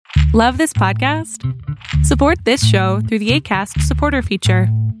Love this podcast? Support this show through the Acast supporter feature.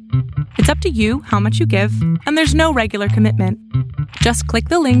 It's up to you how much you give, and there's no regular commitment. Just click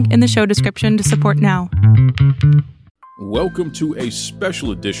the link in the show description to support now. Welcome to a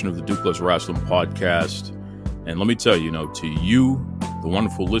special edition of the Duke Loves Wrestling podcast. And let me tell you, to you, the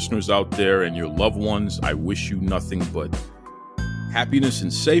wonderful listeners out there and your loved ones, I wish you nothing but happiness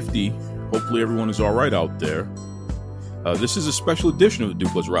and safety. Hopefully everyone is all right out there. This is a special edition of the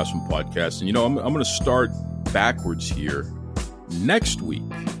Duke Loves Wrestling podcast. And, I'm going to start backwards here. Next week,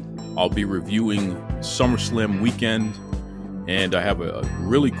 I'll be reviewing SummerSlam weekend. And I have a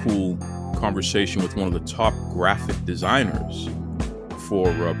really cool conversation with one of the top graphic designers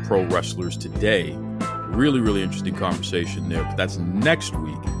for pro wrestlers today. Really interesting conversation there. But that's next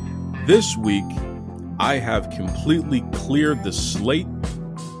week. This week, I have completely cleared the slate.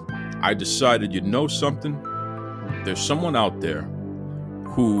 I decided, something? There's someone out there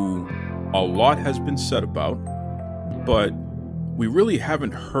who a lot has been said about, but we really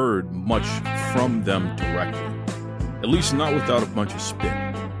haven't heard much from them directly, at least not without a bunch of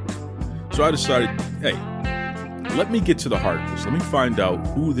spin. So I decided, hey, let me get to the heart of this. Let me find out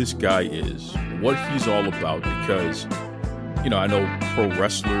who this guy is, what he's all about, because, I know pro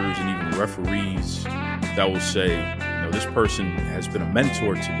wrestlers and even referees that will say, this person has been a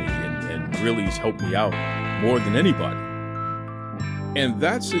mentor to me and really has helped me out more than anybody. And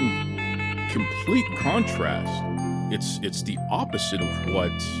that's in complete contrast. It's the opposite of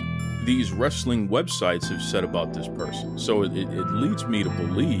what these wrestling websites have said about this person. So it leads me to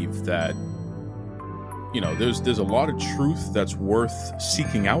believe that, there's a lot of truth that's worth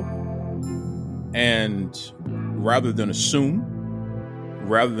seeking out. And rather than assume,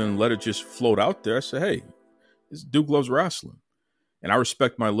 rather than let it just float out there, I say, hey, this Duke Loves Wrestling. And I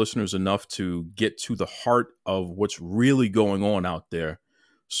respect my listeners enough to get to the heart of what's really going on out there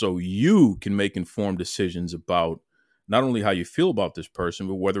so you can make informed decisions about not only how you feel about this person,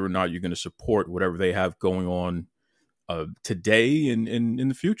 but whether or not you're going to support whatever they have going on today and in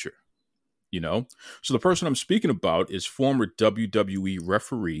the future. So the person I'm speaking about is former WWE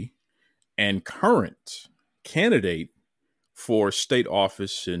referee and current candidate for state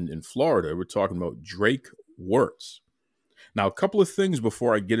office in Florida. We're talking about Drake Wuertz. Now, a couple of things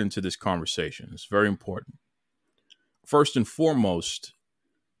before I get into this conversation. It's very important. First and foremost,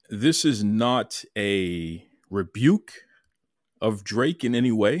 this is not a rebuke of Drake in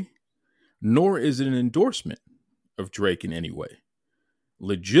any way, nor is it an endorsement of Drake in any way.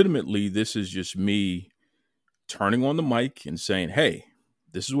 Legitimately, this is just me turning on the mic and saying, hey,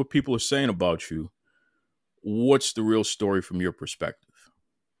 this is what people are saying about you. What's the real story from your perspective?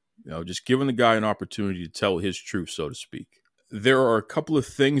 Just giving the guy an opportunity to tell his truth, so to speak. There are a couple of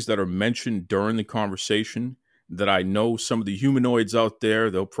things that are mentioned during the conversation that I know some of the humanoids out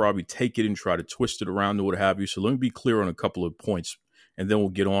there, they'll probably take it and try to twist it around or what have you. So let me be clear on a couple of points, and then we'll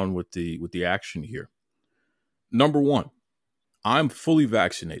get on with the action here. Number one, I'm fully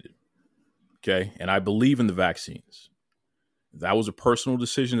vaccinated, okay? And I believe in the vaccines. That was a personal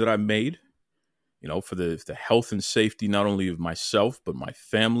decision that I made, for the health and safety, not only of myself, but my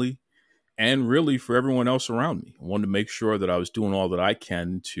family, and really for everyone else around me. I wanted to make sure that I was doing all that I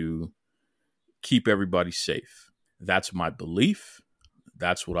can to keep everybody safe. That's my belief.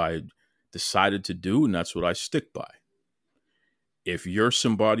 That's what I decided to do, and that's what I stick by. If you're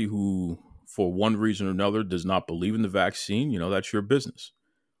somebody who, for one reason or another, does not believe in the vaccine, that's your business.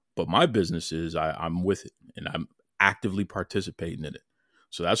 But my business is I'm with it, and I'm actively participating in it.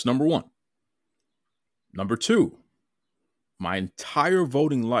 So that's number one. Number two, my entire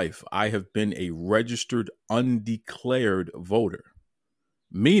voting life, I have been a registered undeclared voter,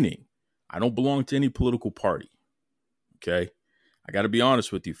 meaning I don't belong to any political party. Okay. I got to be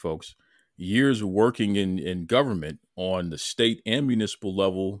honest with you folks. Years of working in government on the state and municipal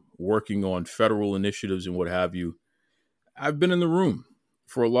level, working on federal initiatives and what have you. I've been in the room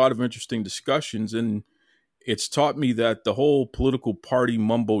for a lot of interesting discussions, and it's taught me that the whole political party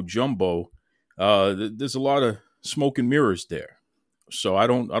mumbo jumbo, there's a lot of smoke and mirrors there. So I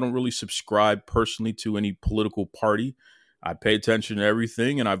don't really subscribe personally to any political party. I pay attention to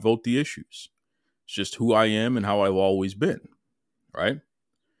everything and I vote the issues. It's just who I am and how I've always been, right?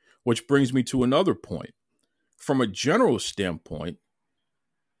 Which brings me to another point. From a general standpoint,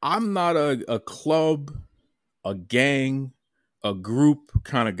 I'm not a club, a gang, a group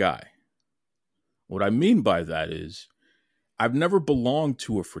kind of guy. What I mean by that is I've never belonged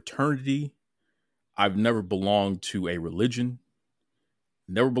to a fraternity. I've never belonged to a religion,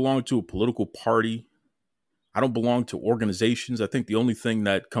 never belonged to a political party. I don't belong to organizations. I think the only thing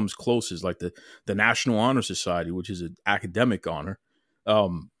that comes close is like the National Honor Society, which is an academic honor.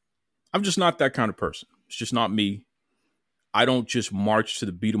 I'm just not that kind of person. It's just not me. I don't just march to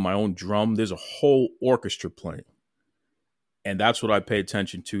the beat of my own drum. There's a whole orchestra playing. And that's what I pay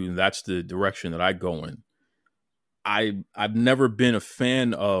attention to, and that's the direction that I go in. I've never been a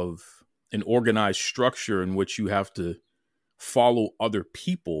fan of an organized structure in which you have to follow other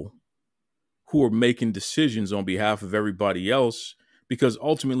people who are making decisions on behalf of everybody else, because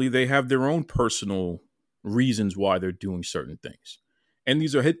ultimately they have their own personal reasons why they're doing certain things. And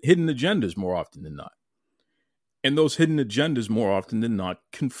these are hidden agendas more often than not. And those hidden agendas more often than not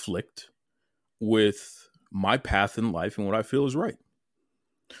conflict with my path in life and what I feel is right.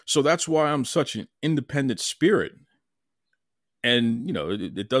 So that's why I'm such an independent spirit. And, you know,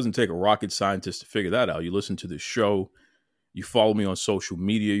 it doesn't take a rocket scientist to figure that out. You listen to this show, you follow me on social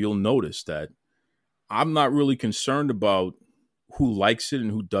media, you'll notice that I'm not really concerned about who likes it and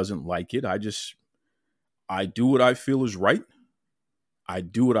who doesn't like it. I do what I feel is right. I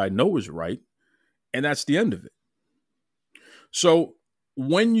do what I know is right. And that's the end of it. So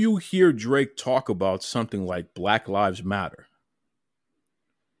when you hear Drake talk about something like Black Lives Matter,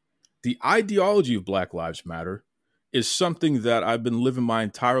 the ideology of Black Lives Matter is something that I've been living my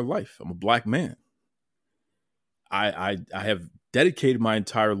entire life. I'm a black man. I have dedicated my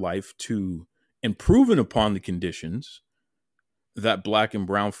entire life to improving upon the conditions that black and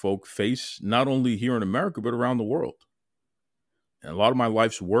brown folk face, not only here in America, but around the world. And a lot of my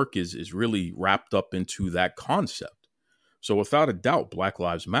life's work is really wrapped up into that concept. So without a doubt, Black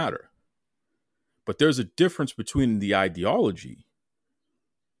Lives Matter. But there's a difference between the ideology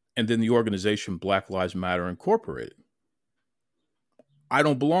and then the organization Black Lives Matter Incorporated. I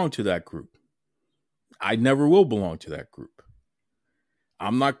don't belong to that group. I never will belong to that group.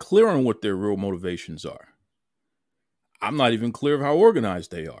 I'm not clear on what their real motivations are. I'm not even clear of how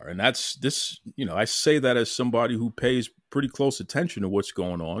organized they are. And that's this, you know, I say that as somebody who pays pretty close attention to what's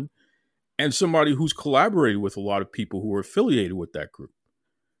going on and somebody who's collaborated with a lot of people who are affiliated with that group.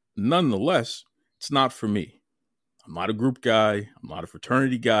 Nonetheless, it's not for me. I'm not a group guy. I'm not a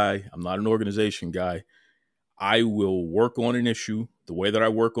fraternity guy. I'm not an organization guy. I will work on an issue the way that I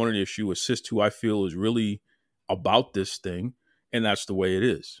work on an issue, assist who I feel is really about this thing, and that's the way it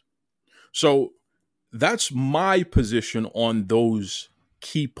is. So that's my position on those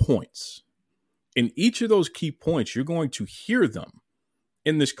key points. In each of those key points, you're going to hear them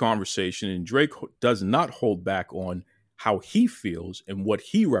in this conversation, and Drake does not hold back on how he feels and what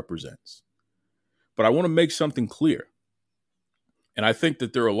he represents. But I want to make something clear. And I think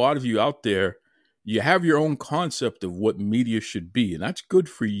that there are a lot of you out there, you have your own concept of what media should be, and that's good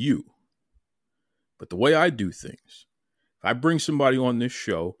for you. But the way I do things, if I bring somebody on this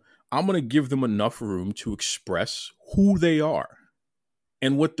show, I'm going to give them enough room to express who they are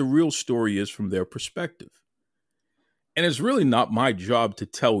and what the real story is from their perspective. And it's really not my job to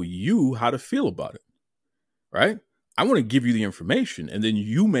tell you how to feel about it, right? I want to give you the information, and then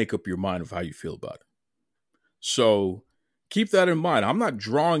you make up your mind of how you feel about it. So keep that in mind. I'm not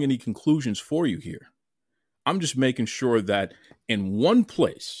drawing any conclusions for you here. I'm just making sure that in one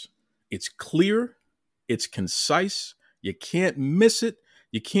place, it's clear, it's concise, you can't miss it,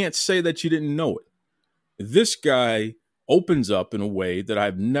 you can't say that you didn't know it. This guy opens up in a way that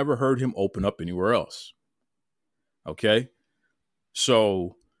I've never heard him open up anywhere else. Okay?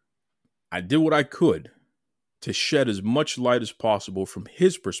 So I did what I could to shed as much light as possible from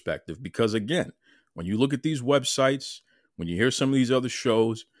his perspective, because again, when you look at these websites, when you hear some of these other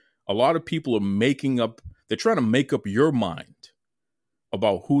shows, a lot of people are they're trying to make up your mind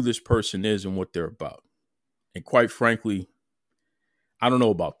about who this person is and what they're about. And quite frankly, I don't know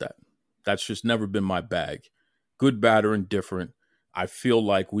about that. That's just never been my bag. Good, bad, or indifferent. I feel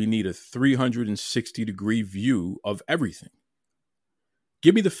like we need a 360-degree view of everything.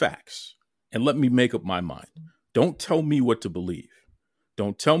 Give me the facts and let me make up my mind. Don't tell me what to believe.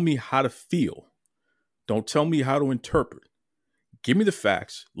 Don't tell me how to feel. Don't tell me how to interpret. Give me the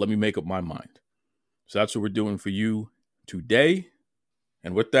facts. Let me make up my mind. So that's what we're doing for you today.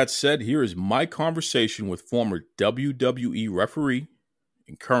 And with that said, here is my conversation with former WWE referee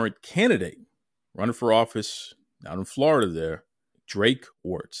and current candidate running for office down in Florida there, Drake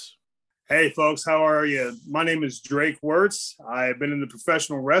Wuertz. Hey, folks, how are you? My name is Drake Wuertz. I've been in the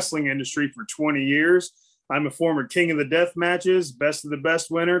professional wrestling industry for 20 years. I'm a former King of the Death matches, Best of the Best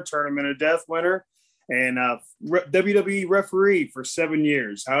winner, Tournament of Death winner, and WWE referee for 7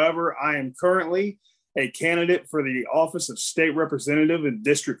 years. However, I am currently a candidate for the office of State Representative in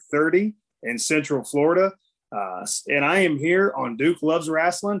District 30 in Central Florida. And I am here on Duke Loves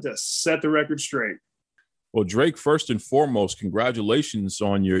Wrestling to set the record straight. Well, Drake, first and foremost, congratulations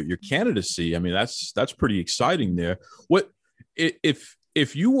on your candidacy. I mean, that's pretty exciting there. What if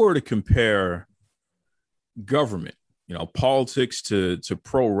If you were to compare government, politics to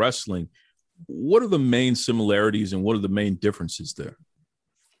pro wrestling, what are the main similarities and what are the main differences there?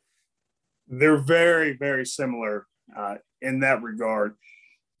 They're very, very similar in that regard.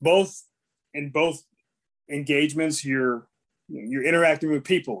 Both engagements, you're interacting with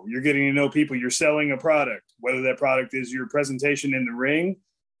people, you're getting to know people, you're selling a product, whether that product is your presentation in the ring,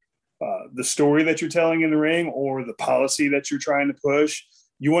 the story that you're telling in the ring, or the policy that you're trying to push.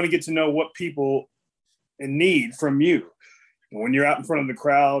 You want to get to know what people need from you. When you're out in front of the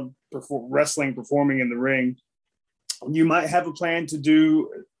crowd, performing in the ring, you might have a plan to do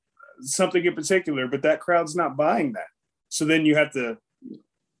something in particular, but that crowd's not buying that. So then you have to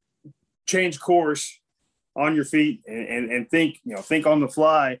change course on your feet and think on the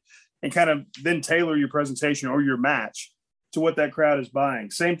fly, and kind of then tailor your presentation or your match to what that crowd is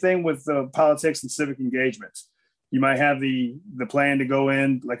buying. Same thing with politics and civic engagements. You might have the plan to go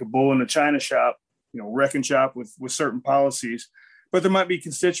in like a bull in a china shop, wrecking shop with certain policies, but there might be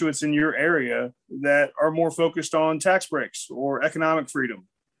constituents in your area that are more focused on tax breaks or economic freedom,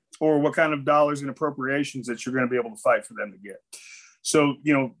 or what kind of dollars and appropriations that you're going to be able to fight for them to get. So,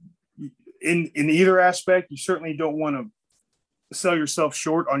 in either aspect, you certainly don't want to sell yourself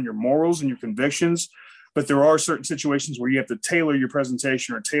short on your morals and your convictions, but there are certain situations where you have to tailor your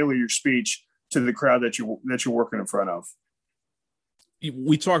presentation or tailor your speech to the crowd that you're working in front of.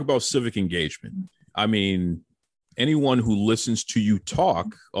 We talk about civic engagement. I mean, anyone who listens to you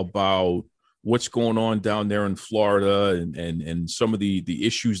talk about what's going on down there in Florida and some of the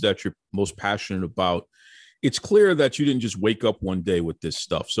issues that you're most passionate about, it's clear that you didn't just wake up one day with this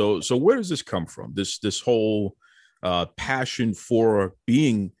stuff. So where does this come from? This whole passion for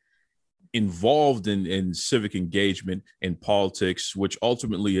being involved in civic engagement in politics, which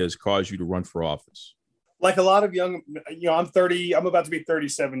ultimately has caused you to run for office? Like a lot of young, I'm 30, I'm about to be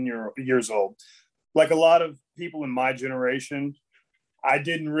 37 years old. Like a lot of people in my generation, I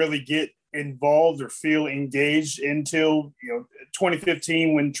didn't really get involved or feel engaged until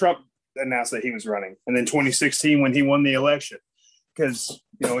 2015 when Trump announced that he was running, and then 2016 when he won the election, because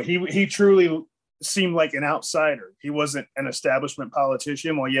he truly seemed like an outsider. He wasn't an establishment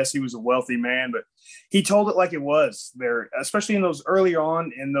politician. Well, yes, he was a wealthy man, but he told it like it was there, especially in those early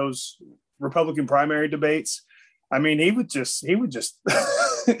on in those Republican primary debates. I mean, he would just he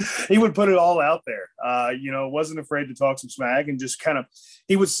would put it all out there. Wasn't afraid to talk some smack, and just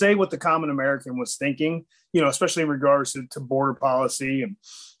he would say what the common American was thinking, especially in regards to border policy and,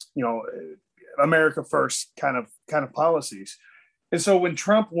 America first kind of policies. And so when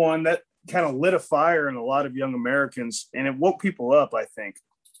Trump won, that kind of lit a fire in a lot of young Americans, and it woke people up, I think.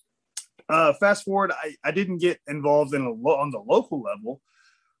 Fast forward, I didn't get involved on the local level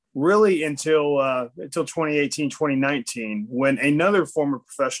really until 2018, 2019, when another former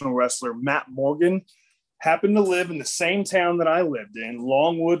professional wrestler, Matt Morgan, happened to live in the same town that I lived in,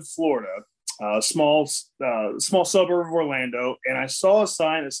 Longwood, Florida, a small suburb of Orlando. And I saw a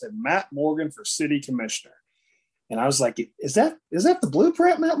sign that said Matt Morgan for city commissioner. And I was like, is that the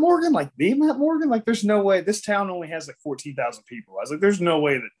blueprint, Matt Morgan? Like the Matt Morgan? Like, there's no way. This town only has like 14,000 people. I was like, there's no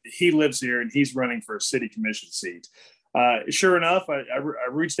way that he lives here and he's running for a city commission seat. Sure enough, I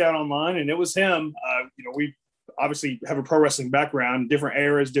reached out online, and it was him. We obviously have a pro wrestling background, different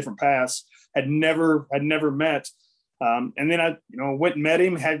eras, different paths, had never met. And then I, went and met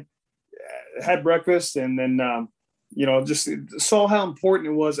him, had breakfast, and then, just saw how important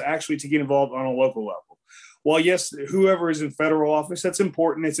it was actually to get involved on a local level. Well, yes, whoever is in federal office, that's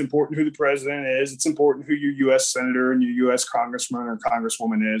important. It's important who the president is. It's important who your U.S. senator and your U.S. congressman or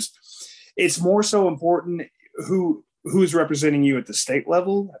congresswoman is. It's more so important who's representing you at the state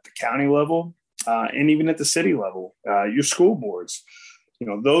level, at the county level, and even at the city level, your school boards.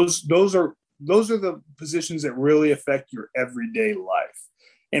 Those are the positions that really affect your everyday life.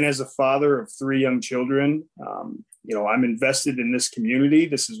 And as a father of 3 young children, I'm invested in this community.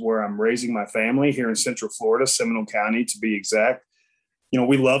 This is where I'm raising my family here in Central Florida, Seminole County, to be exact.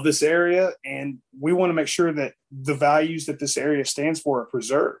 We love this area, and we want to make sure that the values that this area stands for are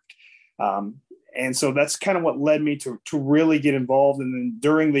preserved. And so that's kind of what led me to really get involved. And then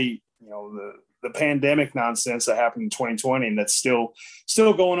during the pandemic nonsense that happened in 2020, and that's still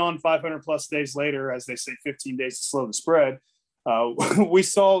going on 500 plus days later, as they say, 15 days to slow the spread. We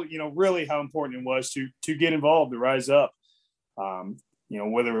saw, really how important it was to get involved, to rise up,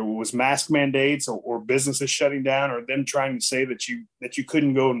 whether it was mask mandates or businesses shutting down, or them trying to say that you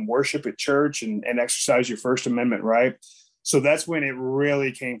couldn't go and worship at church and exercise your First Amendment right. So that's when it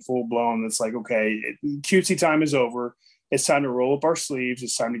really came full blown. It's like, okay, cutesy time is over. it's time to roll up our sleeves.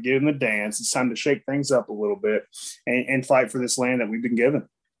 It's time to get in the dance. It's time to shake things up a little bit and fight for this land that we've been given.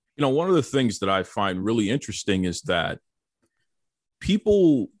 You know, one of the things that I find really interesting is that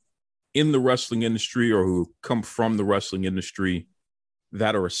people in the wrestling industry or who come from the wrestling industry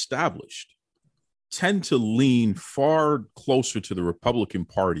that are established tend to lean far closer to the Republican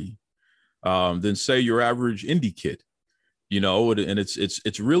Party than, say, your average indie kid. You know, and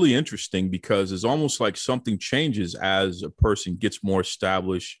it's really interesting because it's almost like something changes as a person gets more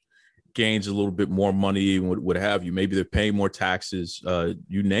established, gains a little bit more money, and what have you. Maybe they're paying more taxes,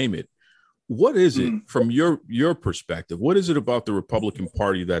 you name it. What is it from your perspective? What is it about the Republican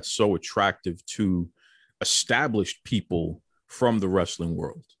Party that's so attractive to established people from the wrestling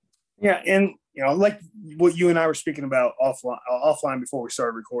world? Yeah, and like what you and I were speaking about offline before we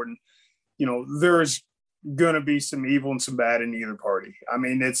started recording, there's going to be some evil and some bad in either party. I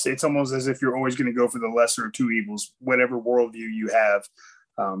mean, it's almost as if you're always going to go for the lesser of two evils, whatever worldview you have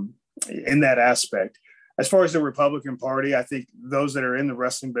in that aspect. As far as the Republican Party, I think those that are in the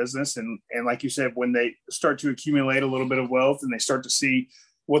wrestling business and like you said, when they start to accumulate a little bit of wealth and they start to see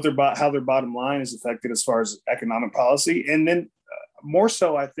how their bottom line is affected as far as economic policy, and then more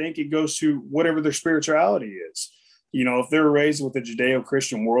so, I think it goes to whatever their spirituality is. If they're raised with a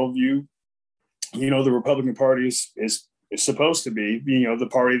Judeo-Christian worldview, the Republican Party is supposed to be, the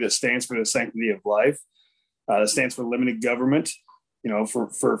party that stands for the sanctity of life, that stands for limited government,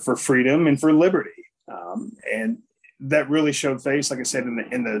 for freedom and for liberty. And that really showed face, like I said,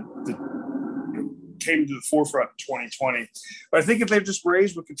 came to the forefront in 2020. But I think if they're just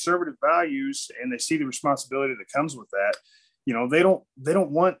raised with conservative values and they see the responsibility that comes with that, they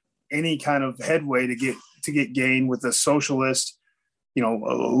don't want any kind of headway to get gained with a socialist, a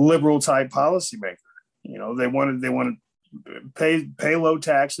liberal type policymaker. They want to pay low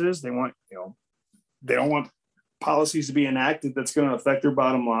taxes. They want, they don't want policies to be enacted that's going to affect their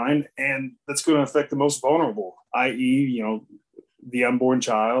bottom line and that's going to affect the most vulnerable, i.e., the unborn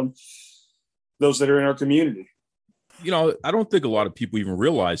child, those that are in our community. I don't think a lot of people even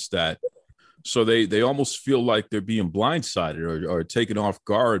realize that. So they almost feel like they're being blindsided or taken off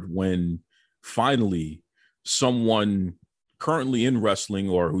guard when finally someone currently in wrestling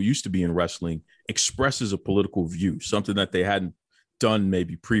or who used to be in wrestling expresses a political view, something that they hadn't done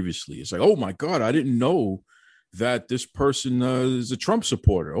maybe previously. It's like, oh my God, I didn't know that this person is a Trump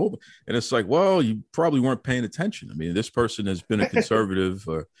supporter. Oh, and it's like, well, you probably weren't paying attention. I mean, this person has been a conservative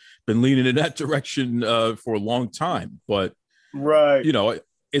or been leaning in that direction for a long time. But, right.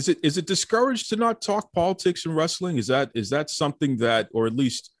 Is it discouraged to not talk politics in wrestling? Is that something that, or at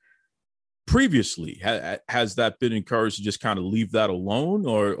least previously, has that been encouraged to just kind of leave that alone,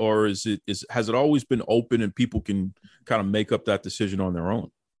 or has it always been open and people can kind of make up that decision on their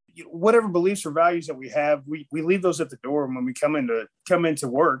own? Whatever beliefs or values that we have, we leave those at the door. And when we come into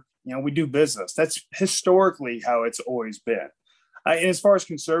work, we do business. That's historically how it's always been. And as far as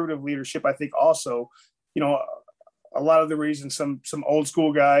conservative leadership, I think also, a lot of the reasons some old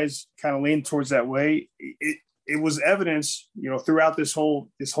school guys kind of lean towards that way, it was evidence, throughout this whole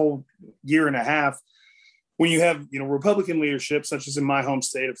year and a half, when you have, Republican leadership, such as in my home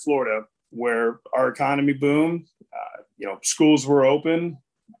state of Florida, where our economy boomed, schools were open,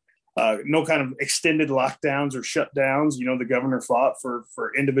 no kind of extended lockdowns or shutdowns. The governor fought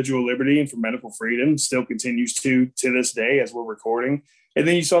for individual liberty and for medical freedom, still continues to this day as we're recording. And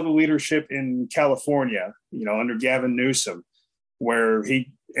then you saw the leadership in California, under Gavin Newsom, where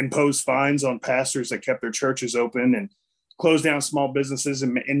he imposed fines on pastors that kept their churches open and closed down small businesses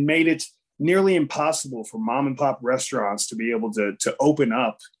and made it nearly impossible for mom and pop restaurants to be able to open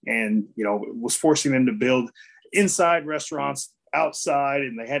up, and, was forcing them to build inside restaurants outside,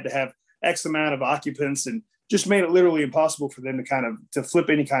 and they had to have X amount of occupants, and just made it literally impossible for them to flip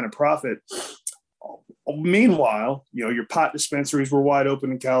any kind of profit. Meanwhile, your pot dispensaries were wide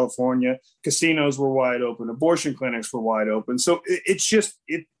open in California, casinos were wide open, abortion clinics were wide open. So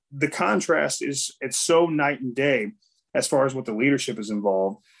the contrast it's so night and day as far as what the leadership is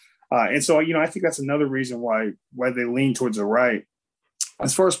involved. And so, I think that's another reason why they lean towards the right.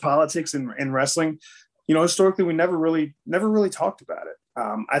 As far as politics and wrestling, historically, we never really talked about it.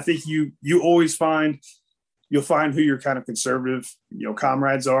 I think you'll find who your kind of conservative,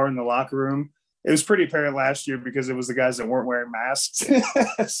 comrades are in the locker room. It was pretty apparent last year because it was the guys that weren't wearing masks.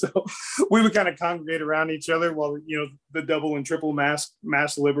 So we would kind of congregate around each other while, the double and triple mask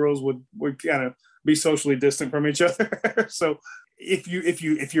liberals would kind of be socially distant from each other. So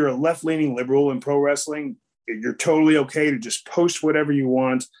if you're a left-leaning liberal in pro wrestling, you're totally okay to just post whatever you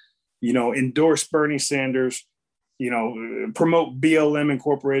want, endorse Bernie Sanders, promote BLM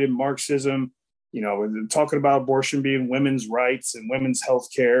Incorporated, Marxism, talking about abortion being women's rights and women's health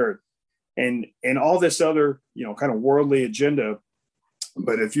care and all this other, kind of worldly agenda.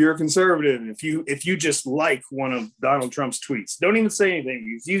 But if you're a conservative, if you just like one of Donald Trump's tweets, don't even say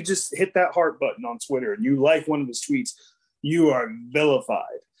anything. If you just hit that heart button on Twitter and you like one of his tweets, you are vilified.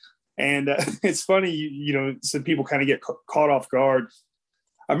 And it's funny, some people kind of get caught off guard.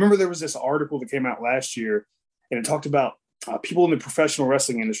 I remember there was this article that came out last year, and it talked about people in the professional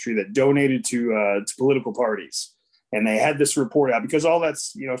wrestling industry that donated to political parties. And they had this report out because all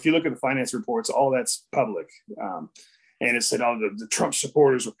that's, if you look at the finance reports, all that's public. And it said, the Trump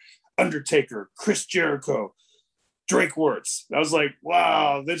supporters were Undertaker, Chris Jericho, Drake Wuertz. I was like,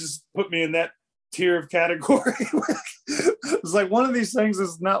 wow, they just put me in that tier of category. It's like one of these things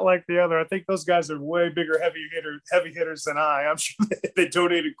is not like the other. I think those guys are way bigger heavy hitters than I. I'm sure they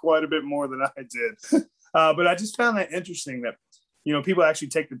donated quite a bit more than I did. But I just found that interesting that, people actually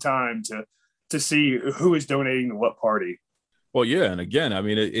take the time to see who is donating to what party. Well, yeah. And again, I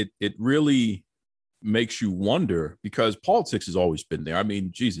mean, it really makes you wonder because politics has always been there. I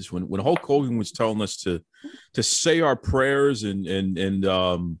mean, Jesus, when Hulk Hogan was telling us to say our prayers and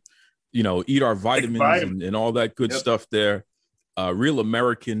eat our vitamins and all that good stuff there, Real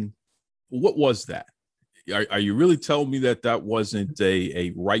American, what was that? Are you really telling me that wasn't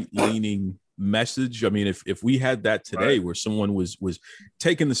a right-leaning message? I mean, if we had that today, right, where someone was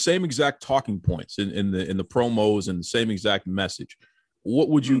taking the same exact talking points in the promos and the same exact message, what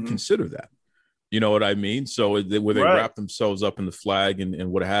would you consider that? You know what I mean? So where they wrap themselves up in the flag and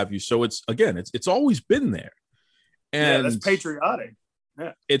what have you. So it's always been there. And that's patriotic.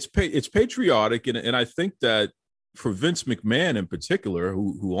 Yeah. It's patriotic. And I think that for Vince McMahon in particular,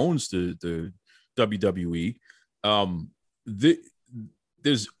 who owns the WWE,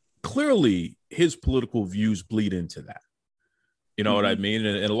 there's clearly his political views bleed into that. You know what I mean?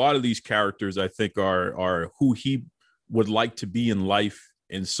 And a lot of these characters, I think, are who he would like to be in life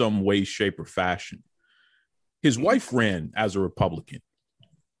in some way, shape, or fashion. His wife ran as a Republican.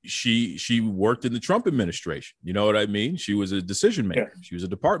 She worked in the Trump administration. You know what I mean? She was a decision maker. Yeah. She was a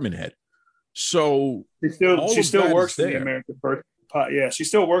department head. So she still works in the America First. Yeah, she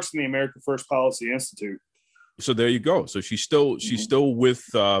still works in the America First Policy Institute. So there you go. So she's still with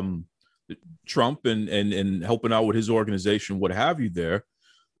Trump and helping out with his organization, what have you there.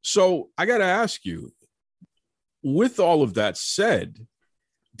 So I got to ask you, with all of that said,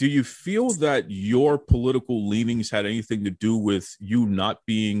 do you feel that your political leanings had anything to do with you not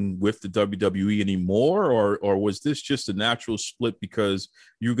being with the WWE anymore, or was this just a natural split because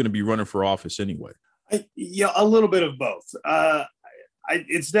you're going to be running for office anyway? A little bit of both.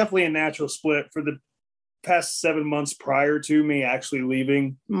 It's definitely a natural split. For the past 7 months prior to me actually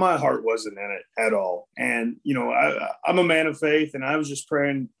leaving, my heart wasn't in it at all. And, I'm a man of faith, and I was just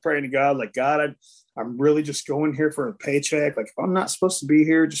praying to God, like, God, I'm really just going here for a paycheck. Like, if I'm not supposed to be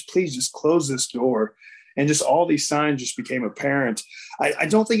here, please just close this door. And just all these signs just became apparent. I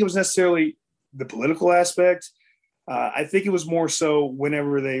don't think it was necessarily the political aspect. I think it was more so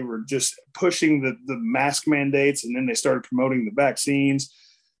whenever they were just pushing the mask mandates, and then they started promoting the vaccines.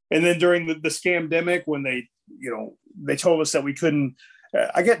 And then during the scamdemic, when they told us that we couldn't,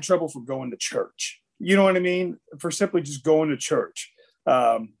 I got in trouble for going to church. You know what I mean? For simply just going to church.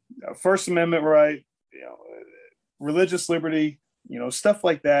 First Amendment right, religious liberty, stuff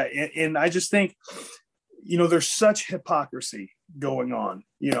like that. And I just think, there's such hypocrisy going on.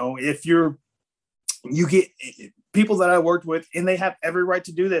 If you get people that I worked with, and they have every right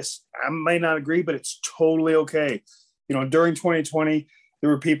to do this. I may not agree, but it's totally okay. During 2020, there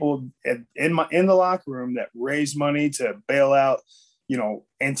were people in the locker room that raised money to bail out,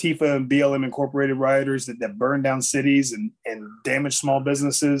 Antifa and BLM Incorporated rioters that burned down cities and damaged small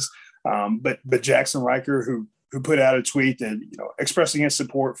businesses. But Jackson Riker, who put out a tweet that, expressing his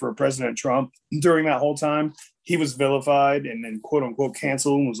support for President Trump during that whole time, he was vilified and then quote unquote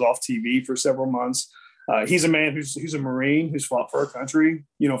canceled and was off TV for several months. He's a man who's a Marine who's fought for our country,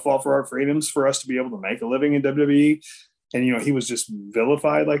 fought for our freedoms, for us to be able to make a living in WWE. And, he was just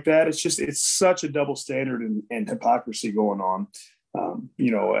vilified like that. It's such a double standard and hypocrisy going on.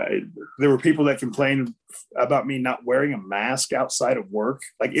 There were people that complained about me not wearing a mask outside of work,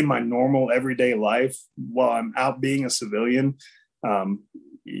 like in my normal everyday life while I'm out being a civilian,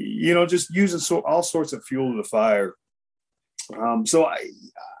 just using all sorts of fuel to the fire. So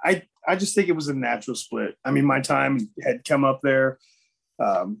I just think it was a natural split. I mean, my time had come up there.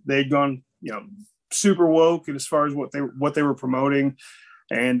 They'd gone, super woke as far as what they were promoting.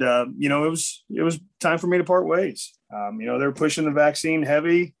 And, it was time for me to part ways. They were pushing the vaccine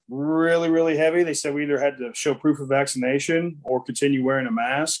heavy, really, really heavy. They said we either had to show proof of vaccination or continue wearing a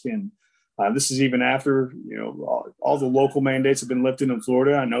mask. And This is even after, all the local mandates have been lifted in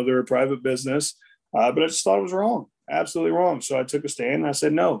Florida. I know they're a private business, but I just thought it was wrong, absolutely wrong. So I took a stand and I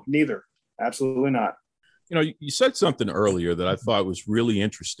said, no, neither, absolutely not. You said something earlier that I thought was really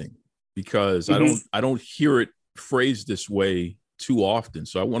interesting because I don't hear it phrased this way too often.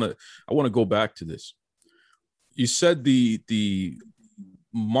 So I want to go back to this. You said the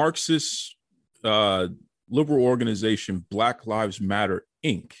Marxist liberal organization Black Lives Matter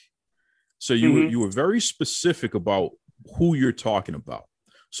Inc. So you were very specific about who you're talking about.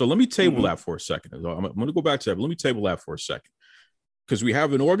 So let me table that for a second. I'm going to go back to that, but let me table that for a second, because we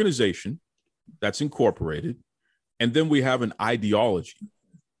have an organization that's incorporated, and then we have an ideology,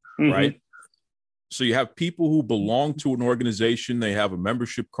 right? So you have people who belong to an organization, they have a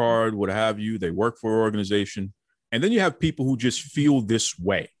membership card, what have you, they work for an organization, and then you have people who just feel this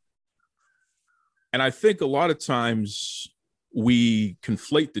way. And I think a lot of times we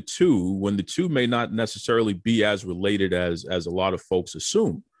conflate the two when the two may not necessarily be as related as a lot of folks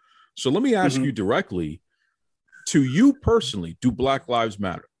assume. So let me ask you directly, to you personally, do Black Lives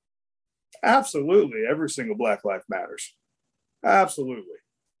matter? Absolutely. Every single Black life matters. Absolutely.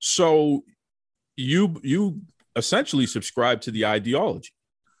 So you essentially subscribe to the ideology.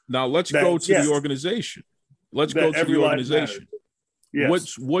 Now let's go to the organization. Let's go to the organization.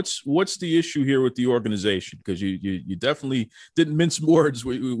 Yes. What's the issue here with the organization? Because you definitely didn't mince words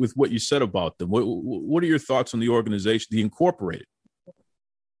with what you said about them. What are your thoughts on the organization, the Incorporated?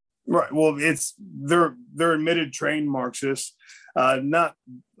 Right. Well, they're admitted trained Marxists. Not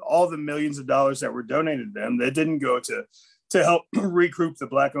all the millions of dollars that were donated to them, that didn't go to help recoup the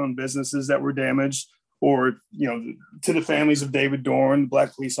Black-owned businesses that were damaged, or to the families of David Dorn, the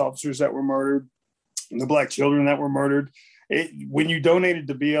Black police officers that were murdered, and the Black children that were murdered. When you donated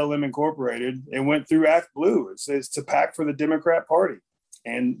to BLM Incorporated, it went through Act Blue. It says to PAC for the Democrat Party.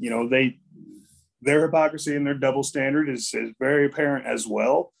 And, their hypocrisy and their double standard is very apparent as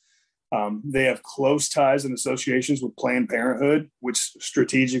well. They have close ties and associations with Planned Parenthood, which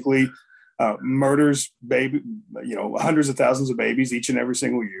strategically murders hundreds of thousands of babies each and every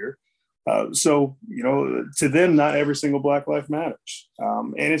single year. So, to them, not every single Black life matters.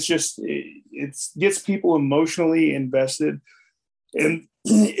 And it gets people emotionally invested. And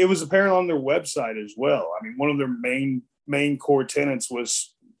it was apparent on their website as well. I mean, one of their main core tenets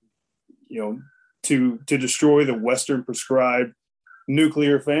was, to destroy the Western prescribed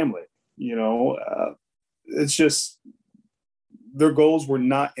nuclear family. It's just, their goals were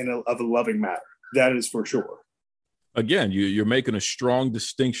not of a loving matter. That is for sure. Again, you're making a strong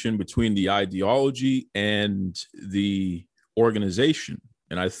distinction between the ideology and the organization.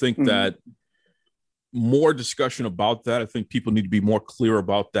 And I think that more discussion about that, I think people need to be more clear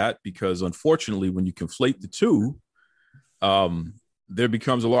about that, because unfortunately, when you conflate the two, there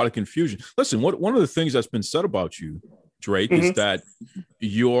becomes a lot of confusion. Listen, one of the things that's been said about you, Drake, is that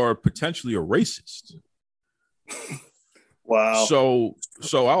you're potentially a racist. Wow.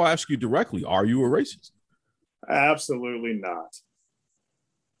 So I'll ask you directly, are you a racist? Absolutely not.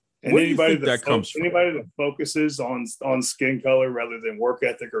 And Where do you think that comes from? Anybody that focuses on skin color rather than work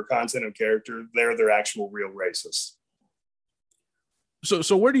ethic or content of character, they're their actual real racists.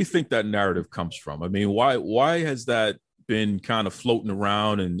 So where do you think that narrative comes from? I mean, why has that been kind of floating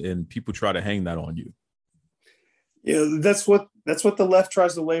around and people try to hang that on you? That's what the left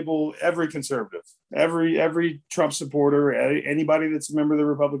tries to label every conservative, every Trump supporter, anybody that's a member of the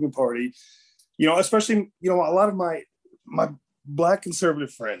Republican Party. Especially, a lot of my Black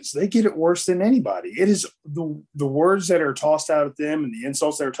conservative friends, they get it worse than anybody. It is the words that are tossed out at them and the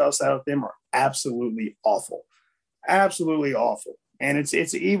insults that are tossed out at them are absolutely awful. Absolutely awful. And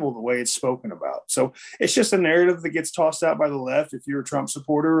it's evil the way it's spoken about. So it's just a narrative that gets tossed out by the left. If you're a Trump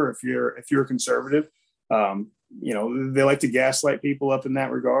supporter, or if you're a conservative, they like to gaslight people up in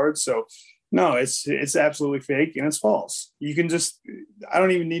that regard. So no, it's absolutely fake and it's false. I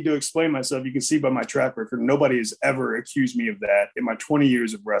don't even need to explain myself. You can see by my track record, nobody has ever accused me of that in my 20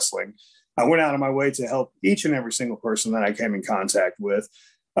 years of wrestling. I went out of my way to help each and every single person that I came in contact with,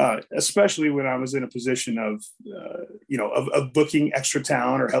 especially when I was in a position of booking extra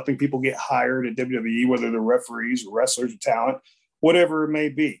talent or helping people get hired at WWE, whether they're referees or wrestlers or talent, whatever it may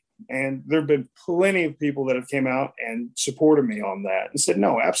be. And there have been plenty of people that have came out and supported me on that and said,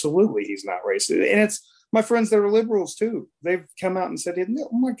 no, absolutely, he's not racist. And it's my friends that are liberals too. They've come out and said, oh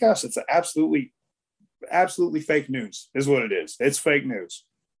my gosh, it's absolutely fake news is what it is. It's fake news.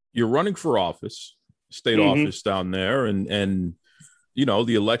 You're running for office, state office down there. And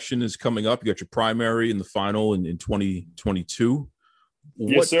the election is coming up. You got your primary and the final in 2022.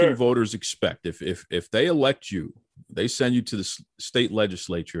 What can voters expect if they elect you? They send you to the state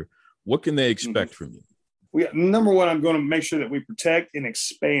legislature. What can they expect from you? Number one, I'm going to make sure that we protect and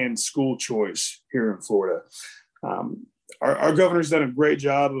expand school choice here in Florida. Our governor's done a great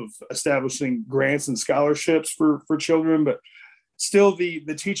job of establishing grants and scholarships for children, but still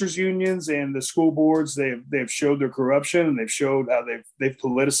the teachers unions and the school boards, they've showed their corruption, and they've showed how they've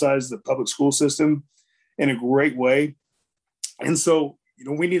politicized the public school system in a great way. And so,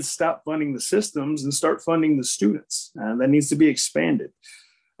 we need to stop funding the systems and start funding the students. That needs to be expanded.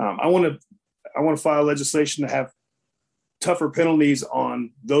 I want to file legislation to have tougher penalties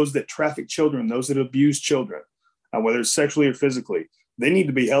on those that traffic children, those that abuse children, whether it's sexually or physically. They need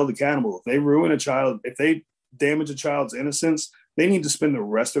to be held accountable. If they ruin a child, if they damage a child's innocence, they need to spend the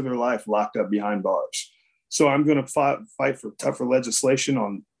rest of their life locked up behind bars. So I'm going to fight for tougher legislation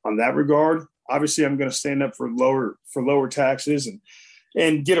on that regard. Obviously, I'm going to stand up for lower taxes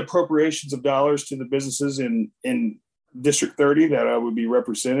and get appropriations of dollars to the businesses in District 30 that I would be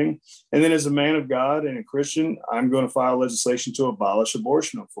representing. And then as a man of God and a Christian, I'm going to file legislation to abolish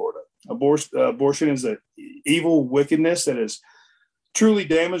abortion in Florida. Abortion is an evil wickedness that has truly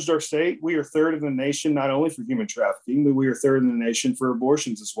damaged our state. We are third in the nation, not only for human trafficking, but we are third in the nation for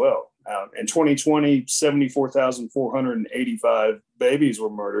abortions as well. In 2020, 74,485 babies were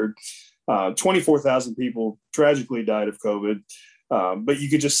murdered. 24,000 people tragically died of COVID. But you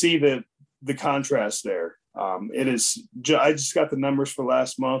could just see the contrast there. I just got the numbers for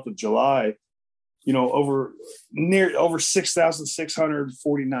last month of July. Over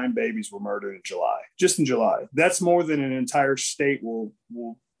 6,649 babies were murdered in July, just in July. That's more than an entire state will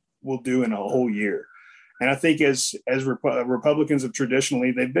do in a whole year. And I think as Republicans have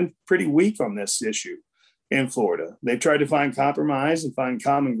traditionally, they've been pretty weak on this issue in Florida. They've tried to find compromise and find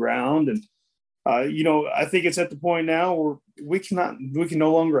common ground. And, I think it's at the point now where we can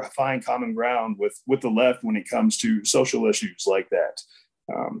no longer find common ground with the left when it comes to social issues like that.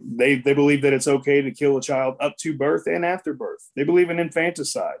 They believe that it's okay to kill a child up to birth and after birth. They believe in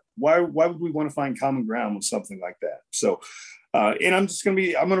infanticide. Why would we want to find common ground with something like that? So, and I'm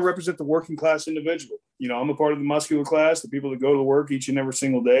going to represent the working class individual. I'm a part of the muscular class, the people that go to work each and every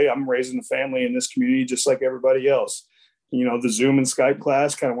single day. I'm raising a family in this community just like everybody else. The Zoom and Skype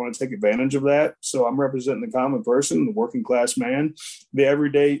class kind of want to take advantage of that. So I'm representing the common person, the working class man, the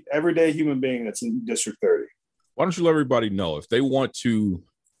everyday human being that's in District 30. Why don't you let everybody know if they want to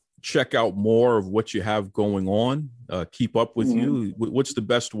check out more of what you have going on, keep up with you? What's the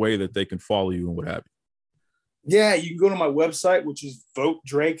best way that they can follow you and what have you? Yeah, you can go to my website, which is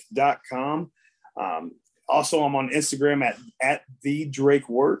votedrake.com. Also, I'm on Instagram at the Drake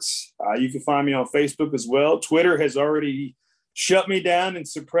Wirtz. You can find me on Facebook as well. Twitter has already shut me down and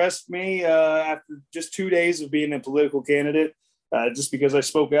suppressed me after just 2 days of being a political candidate, just because I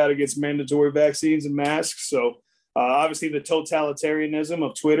spoke out against mandatory vaccines and masks. So obviously the totalitarianism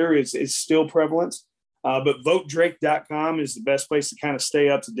of Twitter is still prevalent. But votedrake.com is the best place to kind of stay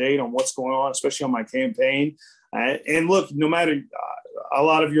up to date on what's going on, especially on my campaign. And look, no matter a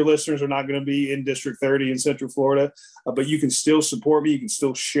lot of your listeners are not going to be in District 30 in Central Florida, but you can still support me. You can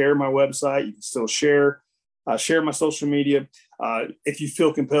still share my website. You can still share my social media. If you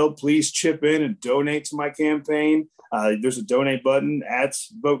feel compelled, please chip in and donate to my campaign. There's a donate button at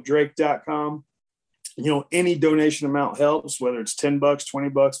votedrake.com. Any donation amount helps, whether it's $10,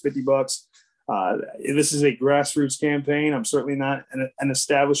 $20, $50. This is a grassroots campaign. I'm certainly not an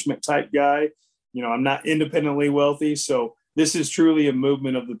establishment type guy. I'm not independently wealthy. So this is truly a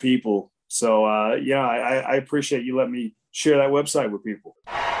movement of the people. So, I appreciate you letting me share that website with people.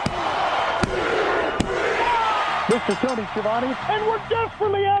 Mr. Tony Schiavone, and we're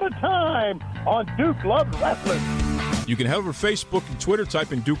desperately out of time on Duke Loves Wrestling. You can head over to Facebook and Twitter,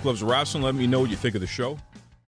 type in Duke Loves Wrestling. Let me know what you think of the show.